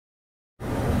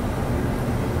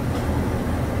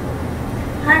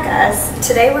Yes,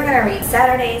 today we're going to read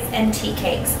Saturdays and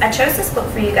Teacakes. I chose this book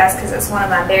for you guys because it's one of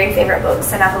my very favorite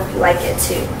books, and I hope you like it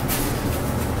too.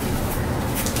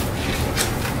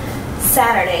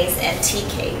 Saturdays and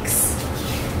Teacakes.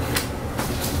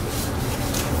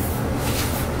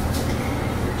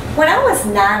 When I was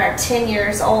 9 or 10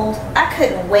 years old, I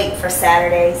couldn't wait for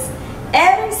Saturdays.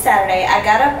 Every Saturday I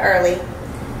got up early,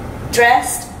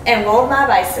 dressed, and rolled my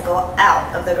bicycle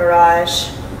out of the garage.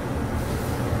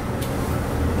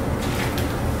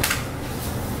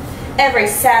 Every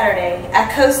Saturday,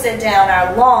 I coasted down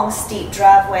our long, steep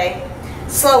driveway,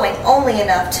 slowing only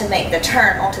enough to make the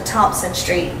turn onto Thompson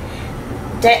Street,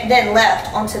 then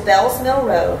left onto Bell's Mill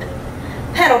Road.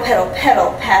 Pedal, pedal,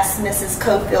 pedal past Mrs.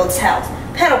 Cofield's house.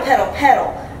 Pedal, pedal,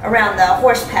 pedal around the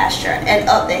horse pasture and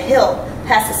up the hill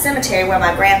past the cemetery where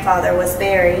my grandfather was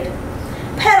buried.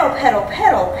 Pedal, pedal,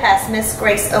 pedal past Miss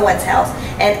Grace Owen's house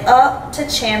and up to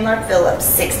Chandler Phillips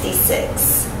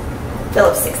 66.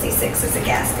 Phillips 66 is a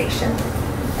gas station.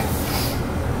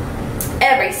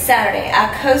 Every Saturday,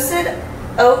 I coasted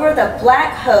over the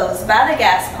black hose by the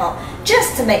gas pump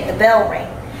just to make the bell ring.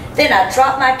 Then I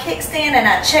dropped my kickstand and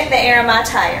I checked the air in my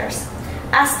tires.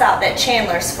 I stopped at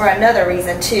Chandler's for another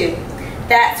reason too.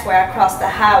 That's where I crossed the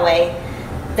highway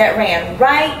that ran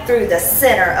right through the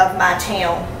center of my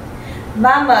town.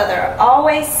 My mother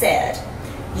always said,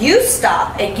 "You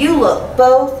stop and you look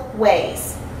both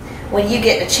ways when you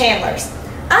get to Chandler's.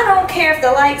 I don't care if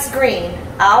the light's green.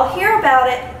 I'll hear about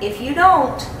it if you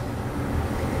don't."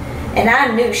 And I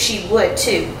knew she would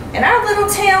too. In our little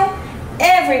town,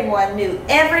 everyone knew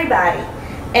everybody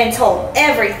and told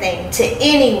everything to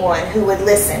anyone who would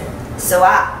listen. So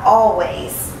I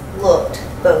always looked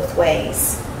both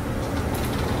ways.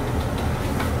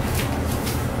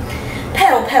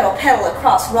 Pedal, pedal, pedal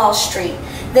across Ross Street,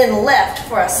 then left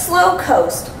for a slow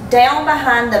coast down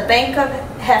behind the Bank of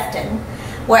Hefton,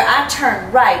 where I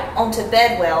turned right onto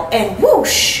Bedwell, and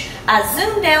whoosh, I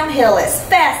zoomed downhill as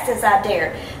fast as I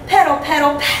dared. Pedal,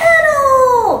 pedal,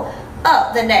 pedal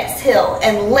up the next hill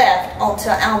and left onto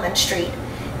Almond Street.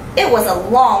 It was a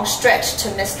long stretch to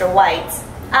Mr. White's.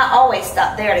 I always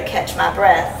stopped there to catch my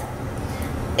breath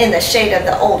in the shade of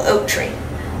the old oak tree.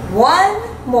 One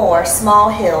more small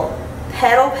hill,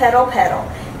 pedal, pedal, pedal,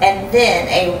 and then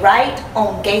a right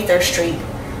on Gaither Street.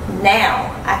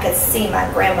 Now I could see my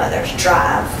grandmother's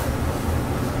drive.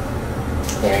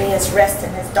 There he is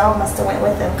resting. His dog must have went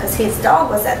with him because his dog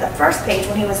was at the first page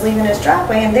when he was leaving his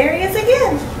driveway, and there he is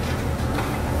again.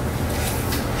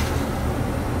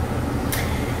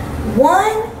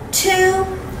 1, 2,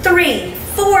 3,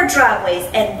 4 driveways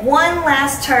and one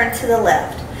last turn to the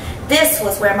left. This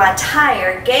was where my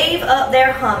tire gave up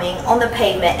their humming on the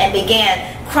pavement and began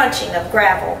crunching of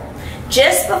gravel.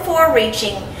 Just before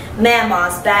reaching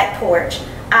Mama's back porch,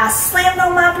 I slammed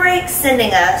on my brakes,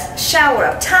 sending a shower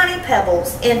of tiny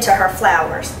pebbles into her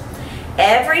flowers.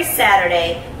 Every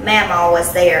Saturday, Mama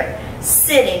was there,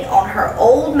 sitting on her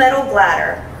old metal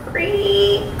glider,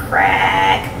 creak,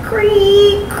 crack,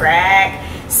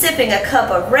 sipping a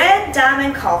cup of red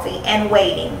diamond coffee and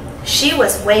waiting. She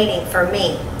was waiting for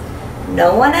me.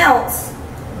 No one else,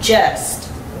 just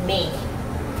me.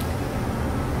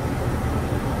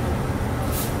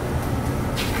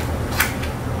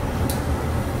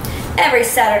 Every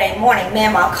Saturday morning,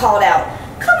 Mama called out,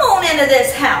 "Come on into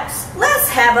this house. Let's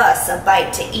have us a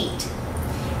bite to eat."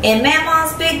 In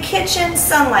Mama's big kitchen,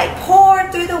 sunlight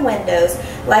poured through the windows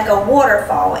like a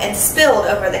waterfall and spilled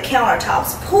over the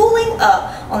countertops, pooling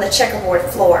up on the checkerboard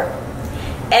floor.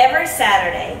 Every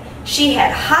Saturday, she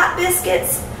had hot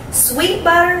biscuits, sweet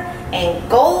butter, and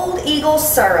Gold Eagle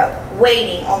syrup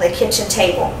waiting on the kitchen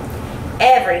table.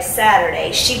 Every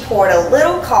Saturday, she poured a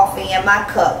little coffee in my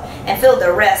cup and filled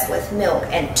the rest with milk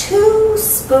and 2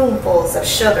 spoonfuls of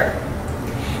sugar.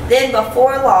 Then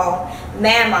before long,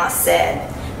 Mama said,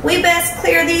 "We best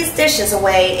clear these dishes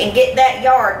away and get that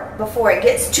yard before it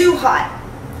gets too hot."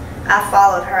 I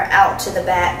followed her out to the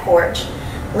back porch.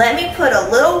 "Let me put a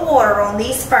little water on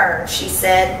these ferns," she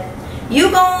said.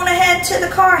 "You go on ahead to the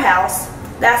car house."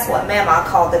 That's what Mama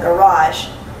called the garage.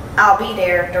 "I'll be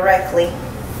there directly."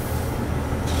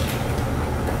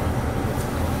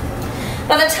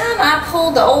 By the time I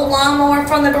pulled the old lawnmower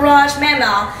from the garage,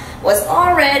 Mama was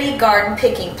already garden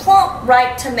picking plump,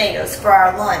 ripe tomatoes for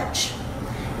our lunch.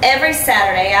 Every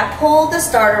Saturday, I pulled the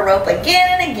starter rope again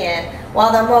and again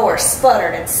while the mower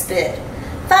sputtered and spit.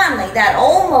 Finally, that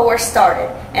old mower started,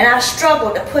 and I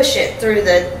struggled to push it through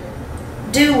the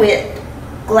dew-wet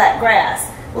grass,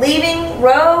 leaving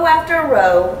row after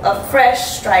row of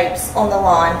fresh stripes on the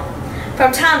lawn.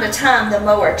 From time to time, the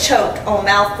mower choked on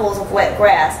mouthfuls of wet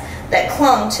grass that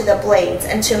clung to the blades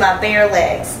and to my bare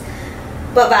legs.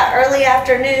 But by early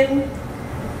afternoon,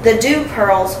 the dew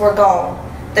pearls were gone.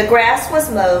 The grass was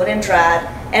mowed and dried,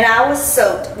 and I was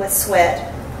soaked with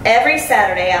sweat. Every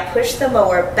Saturday, I pushed the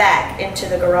mower back into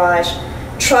the garage,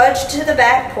 trudged to the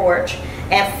back porch,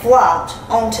 and flopped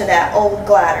onto that old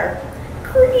glider.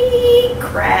 Creak,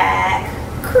 crack,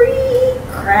 creak,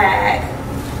 crack.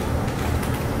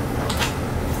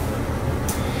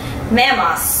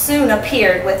 Mama soon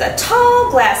appeared with a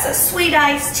tall glass of sweet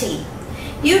iced tea.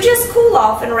 You just cool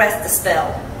off and rest a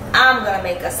spell. I'm gonna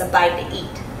make us a bite to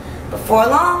eat. Before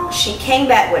long, she came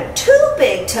back with 2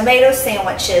 big tomato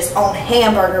sandwiches on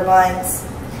hamburger buns.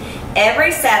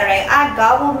 Every Saturday, I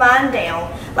gobbled mine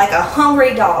down like a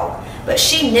hungry dog, but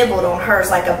she nibbled on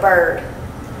hers like a bird.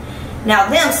 Now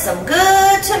them's some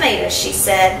good tomatoes, she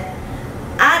said.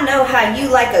 I know how you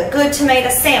like a good tomato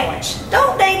sandwich.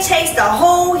 Don't they taste a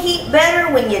whole heap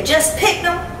better when you just pick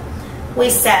them? We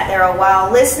sat there a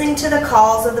while listening to the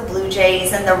calls of the blue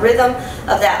jays and the rhythm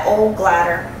of that old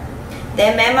glider.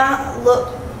 Then Mama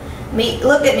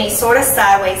looked at me sort of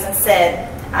sideways and said,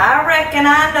 I reckon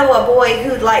I know a boy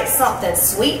who'd like something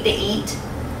sweet to eat.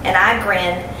 And I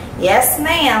grinned, yes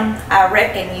ma'am, I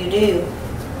reckon you do.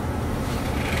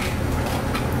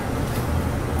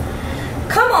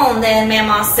 Come on then,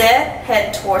 Mama said,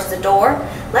 heading towards the door.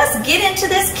 Let's get into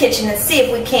this kitchen and see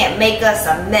if we can't make us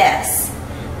a mess.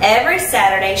 Every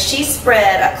Saturday, she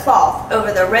spread a cloth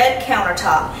over the red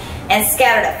countertop and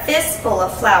scattered a fistful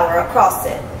of flour across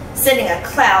it, sending a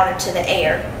cloud into the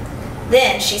air.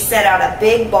 Then she set out a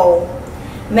big bowl.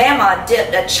 Mama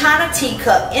dipped a china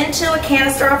teacup into a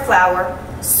canister of flour,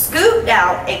 scooped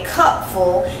out a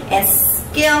cupful, and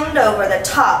skimmed over it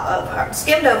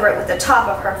with the top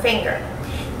of her finger.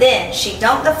 Then she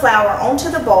dumped the flour into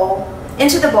the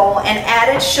bowl and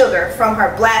added sugar from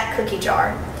her black cookie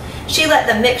jar. She let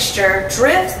the mixture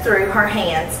drift through her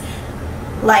hands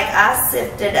like I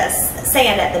sifted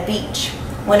sand at the beach.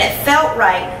 When it felt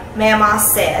right, Mama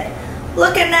said,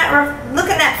 look in that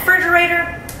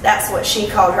refrigerator, that's what she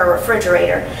called her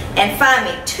refrigerator, and find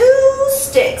me 2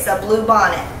 sticks of Blue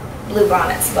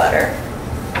Bonnet's butter.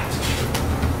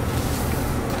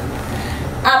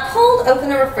 I pulled open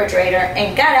the refrigerator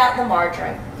and got out the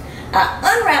margarine. I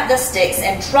unwrapped the sticks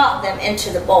and dropped them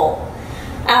into the bowl.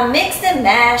 I mixed and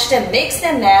mashed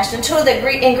until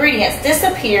the ingredients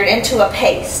disappeared into a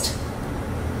paste.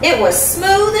 It was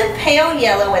smooth and pale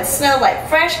yellow and smelled like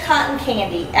fresh cotton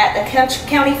candy at the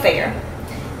county fair.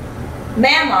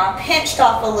 Mama pinched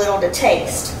off a little to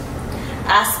taste.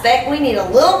 I expect we need a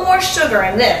little more sugar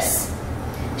in this.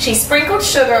 She sprinkled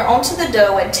sugar onto the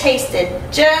dough and tasted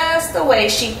just the way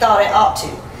she thought it ought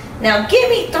to. Now give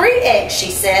me 3 eggs,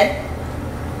 she said.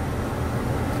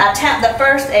 I tapped the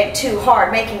first egg too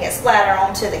hard, making it splatter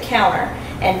onto the counter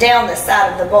and down the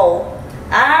side of the bowl.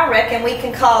 I reckon we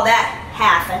can call that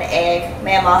half an egg,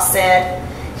 Mama said.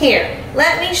 Here,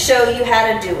 let me show you how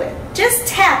to do it. Just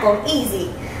tap them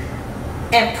easy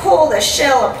and pull the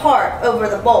shell apart over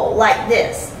the bowl like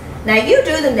this. Now you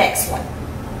do the next one.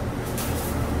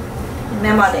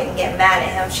 Mama didn't get mad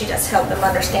at him. She just helped him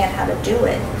understand how to do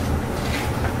it.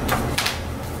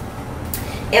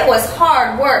 It was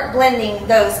hard work blending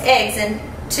those eggs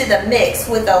into the mix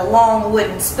with a long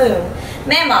wooden spoon.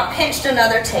 Mama pinched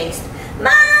another taste.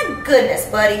 My goodness,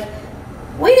 buddy.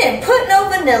 We didn't put no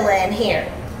vanilla in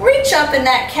here. Reach up in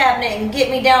that cabinet and get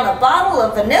me down a bottle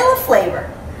of vanilla flavor.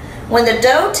 When the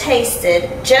dough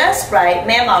tasted just right,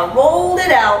 Mama rolled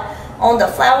it out on the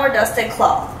flour-dusted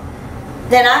cloth.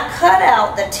 Then I cut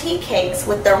out the tea cakes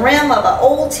with the rim of an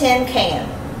old tin can.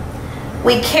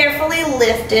 We carefully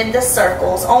lifted the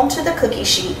circles onto the cookie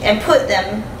sheet and put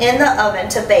them in the oven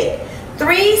to bake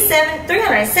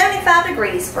 375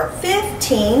 degrees for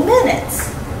 15 minutes.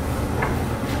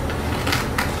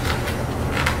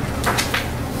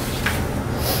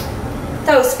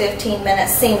 Those 15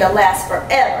 minutes seemed to last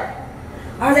forever.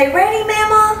 Are they ready,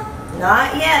 Mama?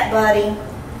 Not yet, buddy.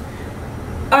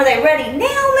 Are they ready now,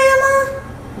 Mama?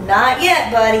 Not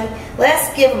yet, buddy.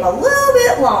 Let's give them a little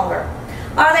bit longer.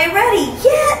 Are they ready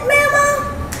yet,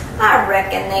 Mama? I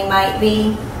reckon they might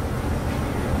be.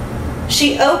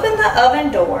 She opened the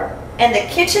oven door, and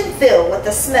the kitchen filled with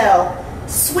the smell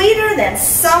sweeter than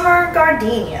summer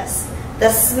gardenias. The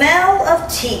smell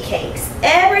of tea cakes.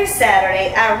 Every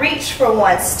Saturday, I reached for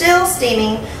one still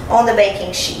steaming on the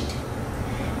baking sheet.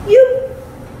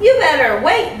 You better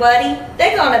wait, buddy.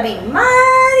 They're gonna be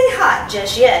mighty hot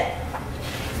just yet.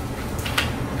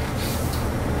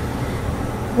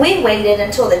 We waited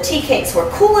until the tea cakes were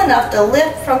cool enough to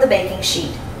lift from the baking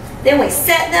sheet. Then we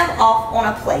set them off on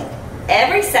a plate.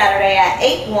 Every Saturday I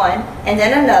ate one and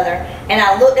then another, and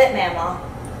I looked at Mama.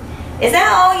 Is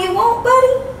that all you want,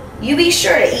 buddy? You be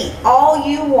sure to eat all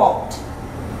you want.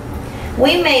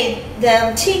 We made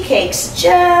them tea cakes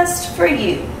just for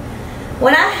you.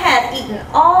 When I had eaten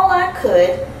all I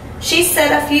could, she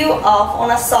set a few off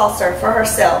on a saucer for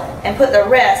herself and put the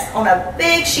rest on a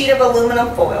big sheet of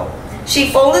aluminum foil. She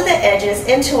folded the edges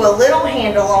into a little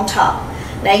handle on top.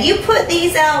 Now you put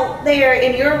these out there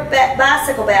in your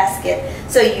bicycle basket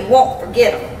so you won't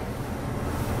forget them.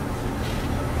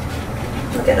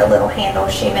 Look at the little handle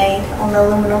she made on the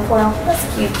aluminum foil.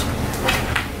 That's cute.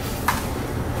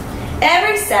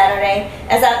 Every Saturday,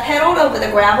 as I pedaled over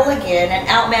the gravel again and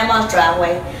out Mama's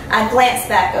driveway, I glanced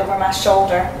back over my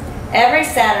shoulder. Every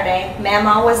Saturday,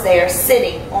 Mama was there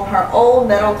sitting on her old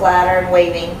metal glider and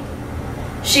waving.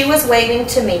 She was waving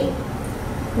to me.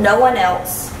 No one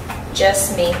else,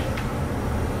 just me.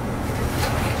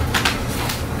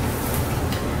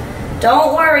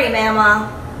 Don't worry,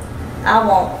 Mama. I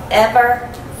won't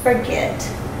ever forget.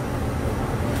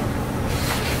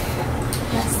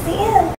 That's the end.